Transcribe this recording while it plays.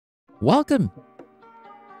Welcome!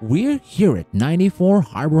 We're here at 94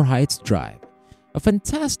 Harbour Heights Drive, a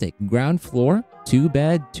fantastic ground floor,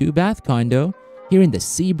 2-bed, 2-bath condo here in the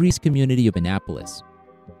Seabreeze community of Annapolis.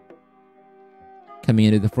 Coming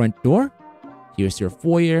into the front door, here's your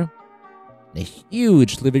foyer, and a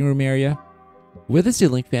huge living room area with a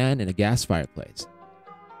ceiling fan and a gas fireplace.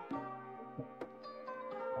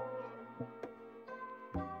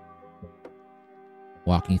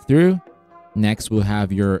 Walking through, next we'll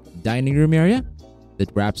have your dining room area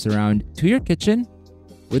that wraps around to your kitchen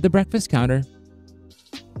with a breakfast counter.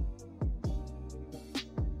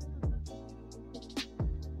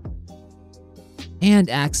 And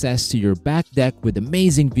access to your back deck with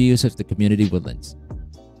amazing views of the community woodlands.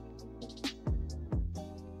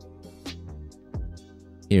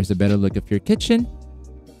 Here's a better look of your kitchen,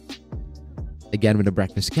 again with a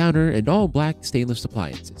breakfast counter and all black stainless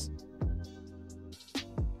appliances.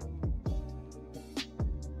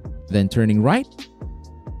 Then turning right,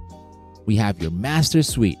 we have your master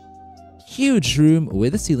suite. Huge room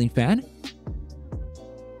with a ceiling fan.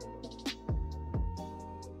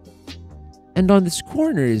 And on this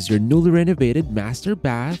corner is your newly renovated master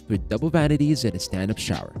bath with double vanities and a stand-up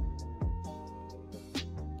shower.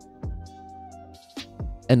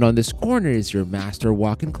 And on this corner is your master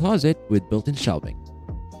walk-in closet with built-in shelving.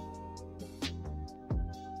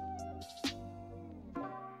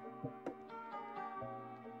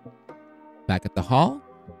 Back at the hall,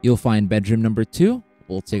 you'll find bedroom number 2.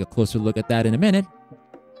 We'll take a closer look at that in a minute.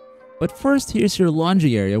 But first, here's your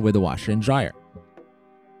laundry area with a washer and dryer.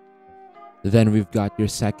 Then we've got your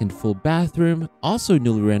second full bathroom, also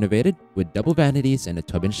newly renovated with double vanities and a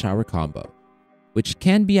tub and shower combo, which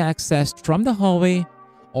can be accessed from the hallway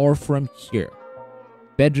or from here.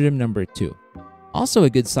 Bedroom number 2. Also a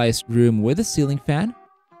good-sized room with a ceiling fan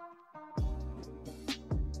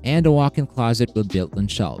and a walk-in closet with built-in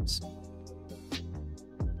shelves.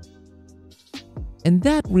 And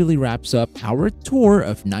that really wraps up our tour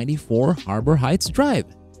of 94 Harbour Heights Drive.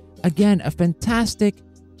 Again, a fantastic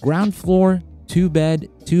ground floor, 2-bed,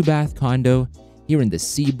 2-bath condo here in the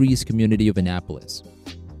Seabreeze community of Annapolis.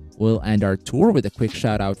 We'll end our tour with a quick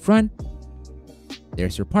shot out front.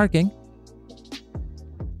 There's your parking.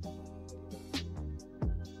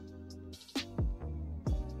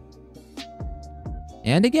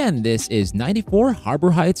 And again, this is 94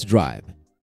 Harbour Heights Drive.